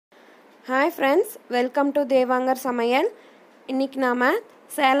Hi friends, welcome to Devangar சமையல். இன்னைக்கு நாம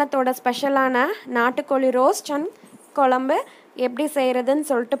சேலத்தோட ஸ்பெஷலான நாட்டுக்கோழி ரோஸ்ட் அண்ட் குழம்பு எப்படி செய்யறதுன்னு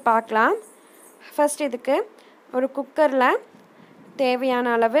சொல்லிட்டு பார்க்கலாம். ஃபர்ஸ்ட் இதுக்கு ஒரு குக்கர்ல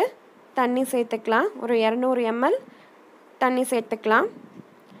தேவையான அளவு தண்ணி சேர்த்துக்கலாம். ஒரு 200 ml தண்ணி சேர்த்துக்கலாம்.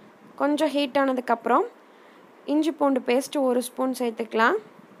 கொஞ்சம் ஹீட் ஆனதுக்கு அப்புறம் இஞ்சி பூண்டு பேஸ்ட் 1 ஸ்பூன் சேர்த்துக்கலாம்.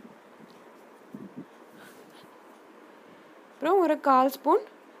 அப்புறம் ஒரு 1/4 ஸ்பூன்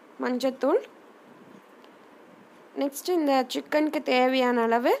மஞ்சத்தூள். நெக்ஸ்ட் இந்த சிக்கனுக்கு தேவையான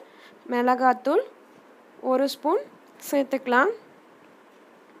அளவு மிளகாத்தூள் 1 ஸ்பூன் சேர்த்துக்கலாம்.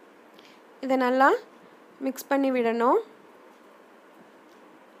 இதை நல்லா மிக்ஸ் பண்ணி விடணும்.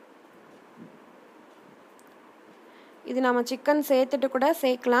 இது நம்ம சிக்கன் சேர்த்துட்டு கூட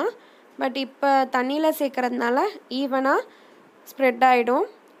சேர்க்கலாம். பட் இப்போ தண்ணியில் சேர்க்கறதுனால ஈவனாக ஸ்ப்ரெட் ஆகிடும்.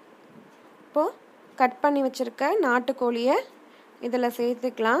 இப்போது கட் பண்ணி வச்சுருக்க நாட்டுக்கோழியை இதில்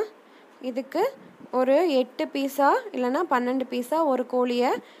சேர்த்துக்கலாம். இதுக்கு ஒரு 8 பீஸா இல்லைன்னா 12 பீஸா ஒரு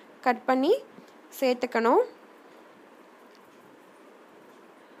கோழியை கட் பண்ணி சேர்த்துக்கணும்.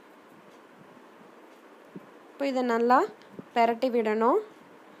 இப்போ இதை நல்லா பெரட்டி விடணும்.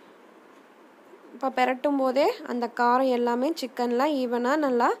 இப்போ பெரட்டும் போதே அந்த காரம் எல்லாமே சிக்கனில் ஈவனாக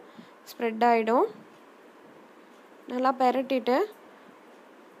நல்லா ஸ்ப்ரெட் ஆகிடும். நல்லா பெரட்டிட்டு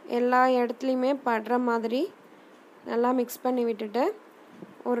எல்லா இடத்துலையுமே படுற மாதிரி நல்லா மிக்ஸ் பண்ணி விட்டுட்டு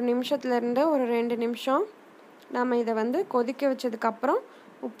ஒரு நிமிஷத்துலேருந்து ஒரு 2 நிமிஷம் நம்ம இதை கொதிக்க வச்சதுக்கப்புறம்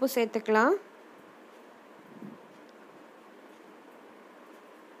உப்பு சேர்த்துக்கலாம்.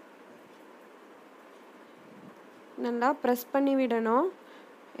 நல்லா ப்ரெஸ் பண்ணி விடணும்.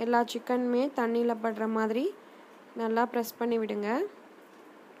 எல்லா சிக்கனுமே தண்ணியில் படுற மாதிரி நல்லா ப்ரெஸ் பண்ணி விடுங்க.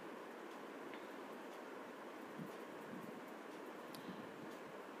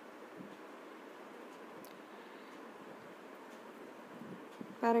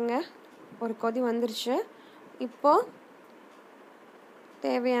 பாருங்க, ஒரு கொதி வந்துருச்சு. இப்போது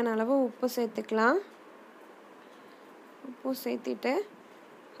தேவையான அளவு உப்பு சேர்த்துக்கலாம். உப்பு சேர்த்திட்டு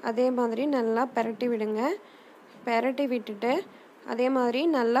அதே மாதிரி நல்லா பெரட்டி விடுங்க. பெரட்டி விட்டுட்டு அதே மாதிரி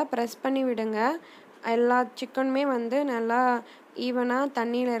நல்லா ப்ரெஸ் பண்ணி விடுங்க. எல்லா சிக்கனுமே நல்லா ஈவனாக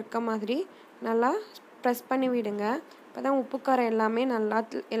தண்ணியில் இருக்க மாதிரி நல்லா ப்ரெஸ் பண்ணி விடுங்க. அப்போ தான் உப்பு காரம் எல்லாமே நல்லா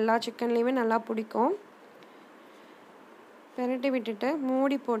எல்லா சிக்கன்லேயுமே நல்லா பிடிக்கும். பெரட்டி விட்டுட்டு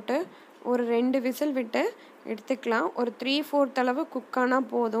மூடி போட்டு ஒரு 2 விசில் விட்டு எடுத்துக்கலாம். ஒரு 3/4 அளவு குக் ஆனால்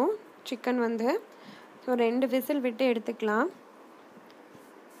போதும் சிக்கன். ஸோ 2 விசில் விட்டு எடுத்துக்கலாம்.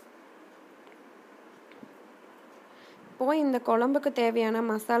 இப்போது இந்த குழம்புக்கு தேவையான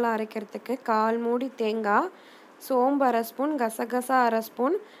மசாலா அரைக்கிறதுக்கு 1/4 மூடி தேங்காய், சோம்பு 1/2 ஸ்பூன், கசகசா 1/2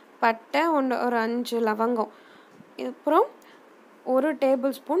 ஸ்பூன், பட்டை ஒரு 5 லவங்கம், அப்புறம் 1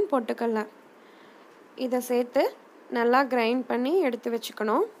 டேபிள் ஸ்பூன் பொட்டுக்கடலை இதை சேர்த்து நல்லா கிரைண்ட் பண்ணி எடுத்து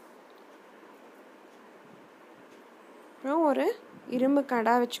வச்சுக்கணும். அப்புறம் ஒரு இரும்பு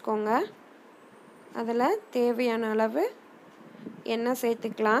கடாய் வச்சுக்கோங்க. அதில் தேவையான அளவு எண்ணெய்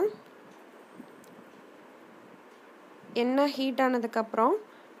சேர்த்துக்கலாம். எண்ணெய் ஹீட் ஆனதுக்கப்புறம்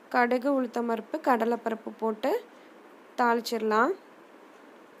கடுகு, உளுத்தம்பருப்பு, கடலைப்பருப்பு போட்டு தாளிச்சிடலாம்.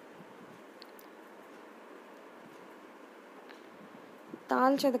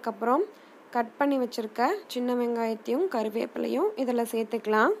 தாளிச்சதுக்கப்புறம் கட் பண்ணி வச்சுருக்க சின்ன வெங்காயத்தையும் கருவேப்பிலையும் இதில்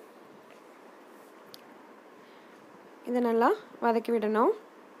சேர்த்துக்கலாம். இதை நல்லா வதக்கி விடணும்.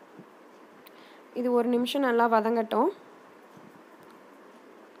 இது 1 நிமிஷம் நல்லா வதங்கட்டும்.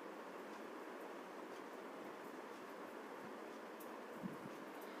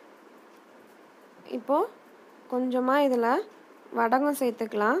 இப்போது கொஞ்சமாக இதில் வடகம்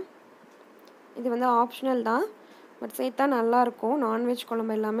சேர்த்துக்கலாம். இது ஆப்ஷனல் தான், பட் சேர்த்தா நல்லாயிருக்கும். நான்வெஜ்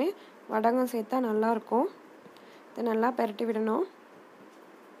குழம்பு எல்லாமே வடகம் சேர்த்தா நல்லாயிருக்கும். இதை நல்லா பெரட்டி விடணும்.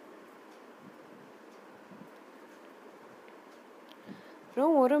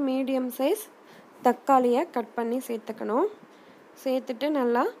 அப்புறம் ஒரு மீடியம் சைஸ் தக்காளியை கட் பண்ணி சேர்த்துக்கணும். சேர்த்துட்டு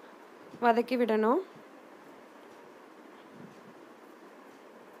நல்லா வதக்கி விடணும்.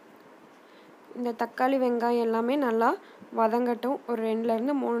 இந்த தக்காளி வெங்காயம் எல்லாமே நல்லா வதங்கட்டும். ஒரு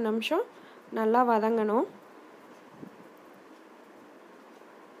 2லேருந்து 3 நிமிஷம் நல்லா வதங்கணும்.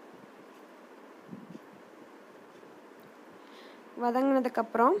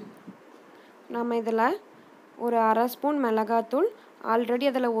 வதங்கினதுக்கப்புறம் நம்ம இதில் ஒரு 1/2 ஸ்பூன் மிளகாத்தூள், ஆல்ரெடி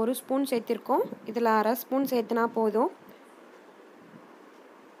அதில் 1 ஸ்பூன் சேர்த்திருக்கோம், இதில் 1/2 ஸ்பூன் சேர்த்துனா போதும்.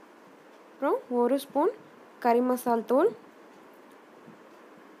 அப்புறம் 1 ஸ்பூன் கறி மசால் தூள்,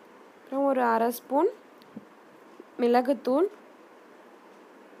 அப்புறம் ஒரு 1/2 ஸ்பூன் மிளகுத்தூள்,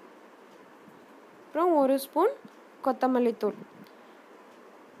 அப்புறம் 1 ஸ்பூன் கொத்தமல்லி தூள்.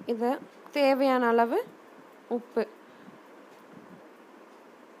 இது தேவையான அளவு உப்பு.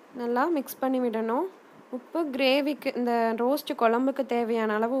 நல்லா மிக்ஸ் பண்ணி விடணும். உப்பு கிரேவிக்கு இந்த ரோஸ்ட்டு குழம்புக்கு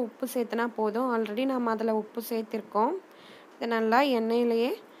தேவையான அளவு உப்பு சேர்த்துனா போதும். ஆல்ரெடி நம்ம அதில் உப்பு சேர்த்திருக்கோம். இதை நல்லா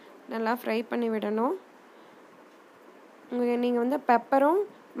எண்ணெயிலேயே நல்லா ஃப்ரை பண்ணி விடணும். நீங்கள் வந்து பெப்பரும்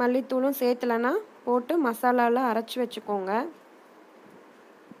மல்லித்தூளும் சேர்த்தலைன்னா போட்டு மசாலாவில் அரைச்சி வச்சுக்கோங்க.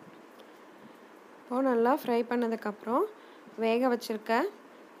 இப்போது நல்லா ஃப்ரை பண்ணதுக்கப்புறம் வேக வச்சுருக்க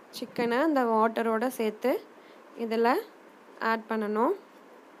சிக்கனை அந்த வாட்டரோடு சேர்த்து இதில் ஆட் பண்ணணும்.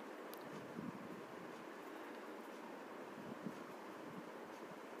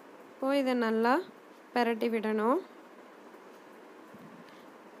 இப்போது இதை நல்லா பிரட்டி விடணும்.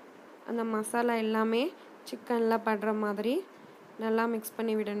 அந்த மசாலா எல்லாமே சிக்கனில் படுற மாதிரி நல்லா மிக்ஸ்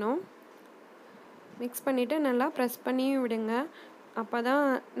பண்ணி விடணும். மிக்ஸ் பண்ணிவிட்டு நல்லா ப்ரெஸ் பண்ணியும் விடுங்க. அப்போ தான்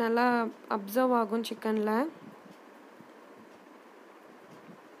நல்லா அப்சர்வ் ஆகும் சிக்கனில்.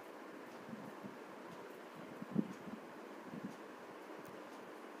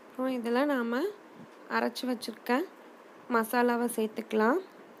 அப்புறம் இதில் நாம் அரைச்சி வச்சுருக்க மசாலாவை சேர்த்துக்கலாம்.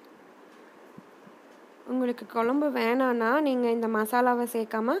 உங்களுக்கு குழம்பு வேணான்னா நீங்கள் இந்த மசாலாவை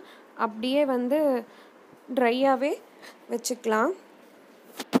சேர்க்காம அப்படியே வந்து ட்ரையாகவே வச்சுக்கலாம்.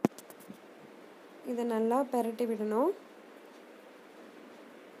 இதை நல்லா பிரட்டி விடணும்.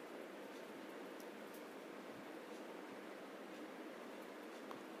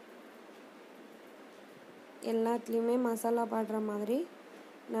 எல்லாத்துலேயுமே மசாலா படுற மாதிரி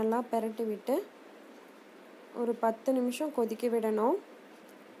நல்லா பிரட்டி விட்டு ஒரு 10 நிமிஷம் கொதிக்க விடணும்.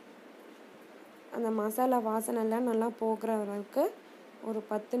 அந்த மசாலா வாசனைலாம் நல்லா போகிற அளவுக்கு ஒரு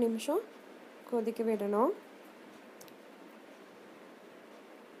 10 நிமிஷம் கொதிக்க விடணும்.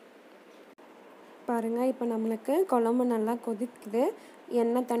 பாருங்கள், இப்போ நம்மளுக்கு குழம்பு நல்லா கொதிக்குது.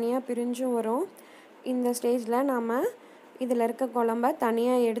 எண்ணெய் தனியாக பிரிஞ்சும் வரும். இந்த ஸ்டேஜில் நாம் இதில் இருக்க குழம்ப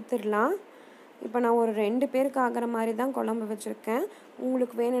தனியாக எடுத்துடலாம். இப்போ நான் ஒரு 2 பேருக்கு ஆகிற மாதிரி தான் குழம்பு வச்சுருக்கேன்.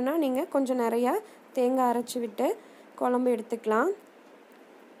 உங்களுக்கு வேணும்னா நீங்கள் கொஞ்சம் நிறையா தேங்காய் அரைச்சி விட்டு குழம்பு எடுத்துக்கலாம்.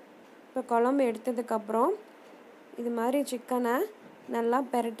 இப்போ குழம்பு எடுத்ததுக்கப்புறம் இது மாதிரி சிக்கனை நல்லா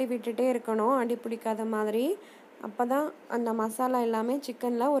பிரட்டி விட்டுட்டே இருக்கணும், அடி பிடிக்காத மாதிரி. அப்போ தான் அந்த மசாலா எல்லாமே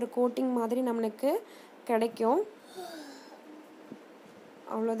சிக்கனில் ஒரு கோட்டிங் மாதிரி நம்மளுக்கு கிடைக்கும்.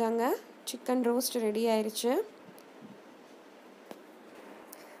 அவ்வளோதாங்க, சிக்கன் ரோஸ்ட் ரெடி ஆயிடுச்சு.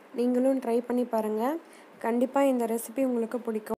 நீங்களும் ட்ரை பண்ணி பாருங்கள். கண்டிப்பாக இந்த ரெசிபி உங்களுக்கு பிடிக்கும்.